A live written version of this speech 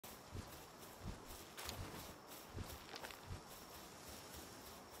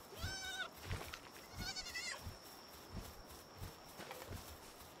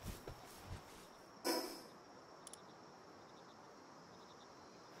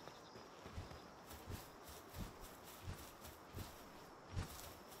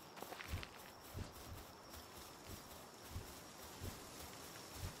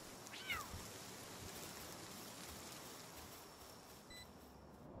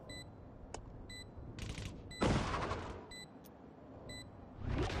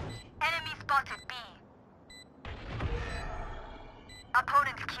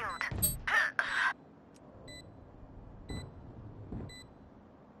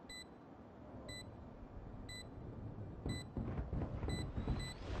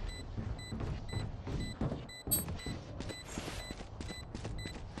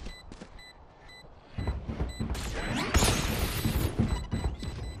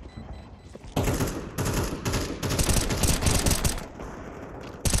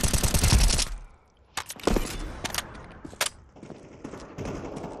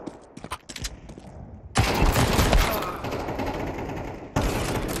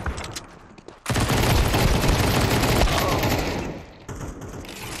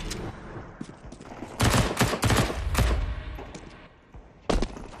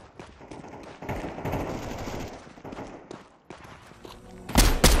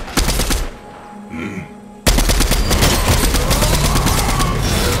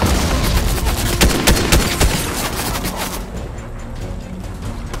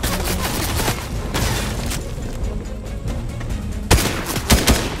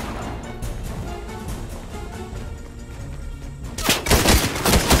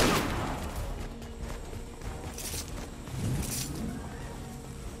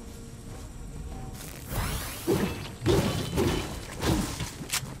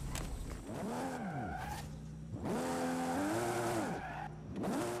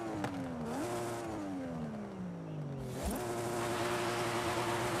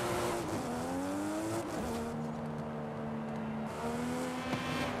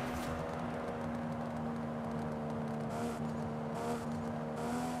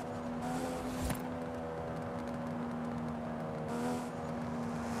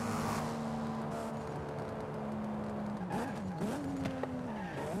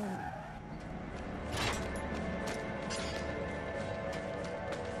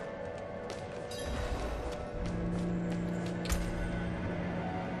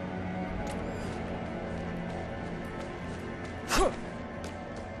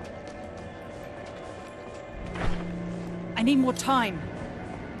I need more time.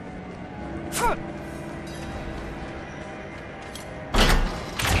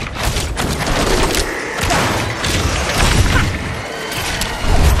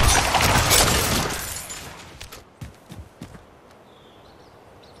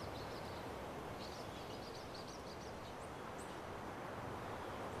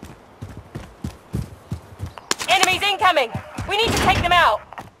 Enemies incoming! We need to take them out!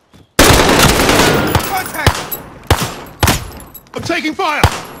 Contact! I'm taking fire!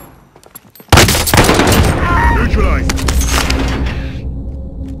 Neutralized!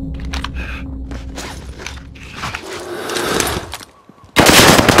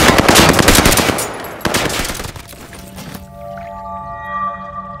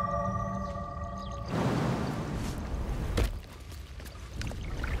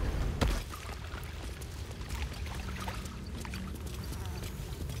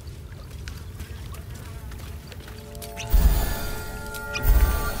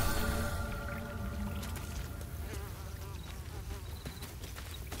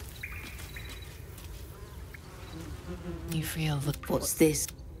 You feel the... What's this?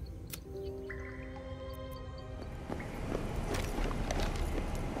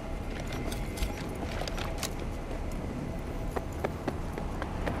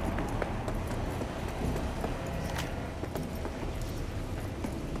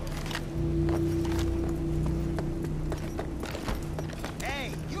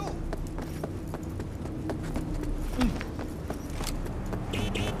 Hey, you!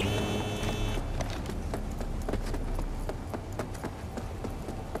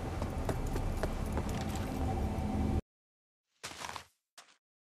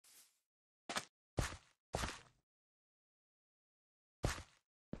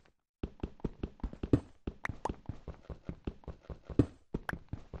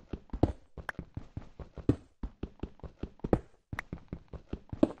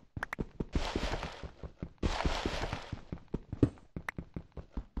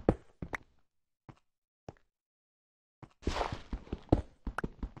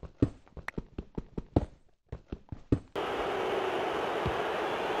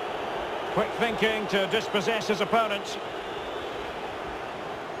 Quick thinking to dispossess his opponent.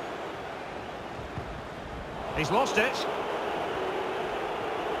 He's lost it.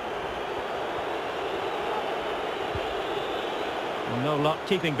 Well, no luck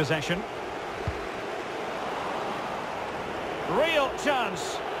keeping possession. Real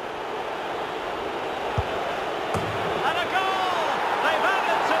chance. And a goal! They've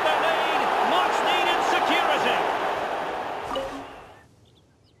added to their lead. Much needed security.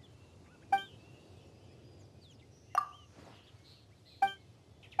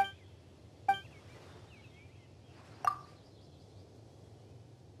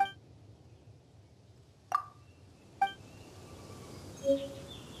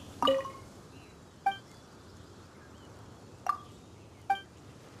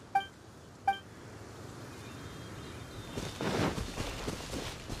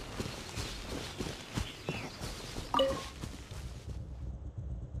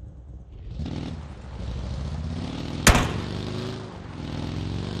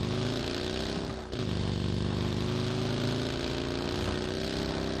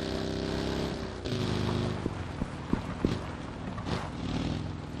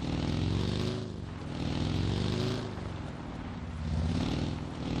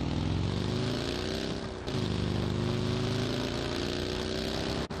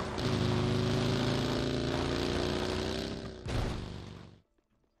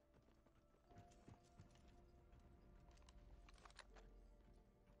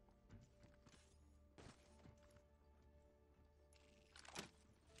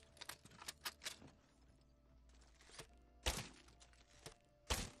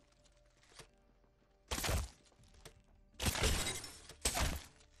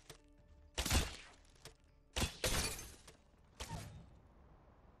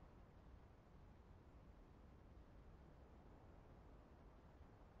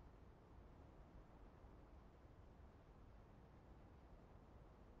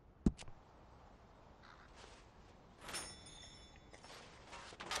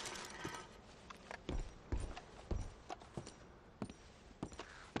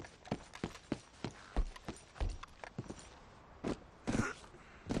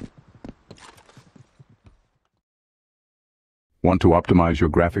 Want to optimize your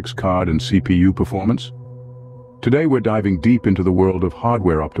graphics card and CPU performance? Today we're diving deep into the world of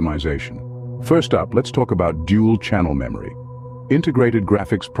hardware optimization. First up, let's talk about dual-channel memory. Integrated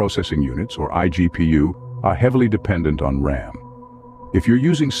graphics processing units, or iGPU, are heavily dependent on RAM. If you're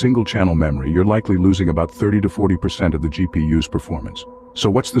using single-channel memory, you're likely losing about 30 to 40% of the GPU's performance. So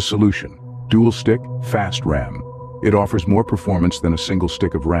what's the solution? Dual stick, fast RAM. It offers more performance than a single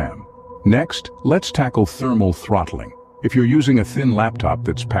stick of RAM. Next, let's tackle thermal throttling. If you're using a thin laptop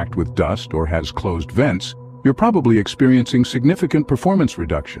that's packed with dust or has closed vents, you're probably experiencing significant performance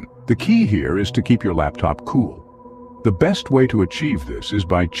reduction. The key here is to keep your laptop cool. The best way to achieve this is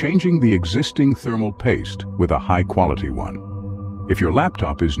by changing the existing thermal paste with a high-quality one. If your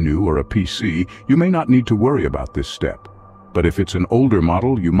laptop is new or a PC, you may not need to worry about this step. But if it's an older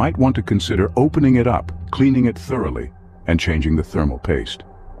model, you might want to consider opening it up, cleaning it thoroughly, and changing the thermal paste.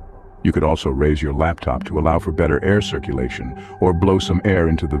 You could also raise your laptop to allow for better air circulation, or blow some air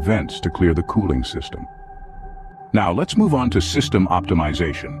into the vents to clear the cooling system. Now let's move on to system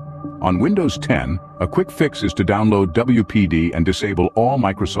optimization. On Windows 10, a quick fix is to download WPD and disable all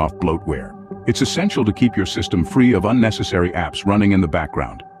Microsoft bloatware. It's essential to keep your system free of unnecessary apps running in the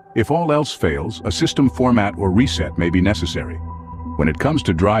background. If all else fails, a system format or reset may be necessary. When it comes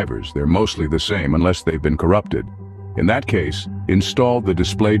to drivers, they're mostly the same unless they've been corrupted. In that case, install the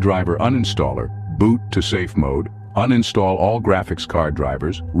display driver uninstaller, boot to safe mode, uninstall all graphics card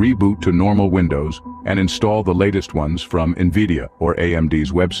drivers, reboot to normal Windows, and install the latest ones from NVIDIA or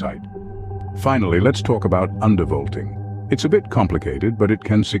AMD's website. Finally, let's talk about undervolting. It's a bit complicated, but it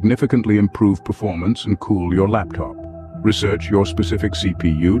can significantly improve performance and cool your laptop. Research your specific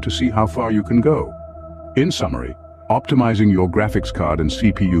CPU to see how far you can go. In summary, optimizing your graphics card and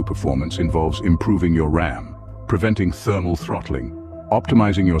CPU performance involves improving your RAM, preventing thermal throttling,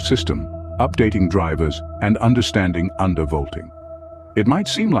 optimizing your system, updating drivers, and understanding undervolting. It might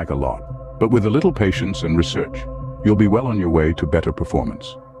seem like a lot, but with a little patience and research, you'll be well on your way to better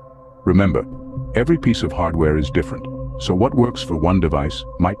performance. Remember, every piece of hardware is different, so what works for one device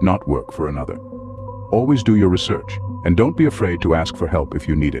might not work for another. Always do your research, and don't be afraid to ask for help if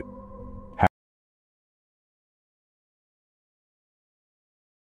you need it.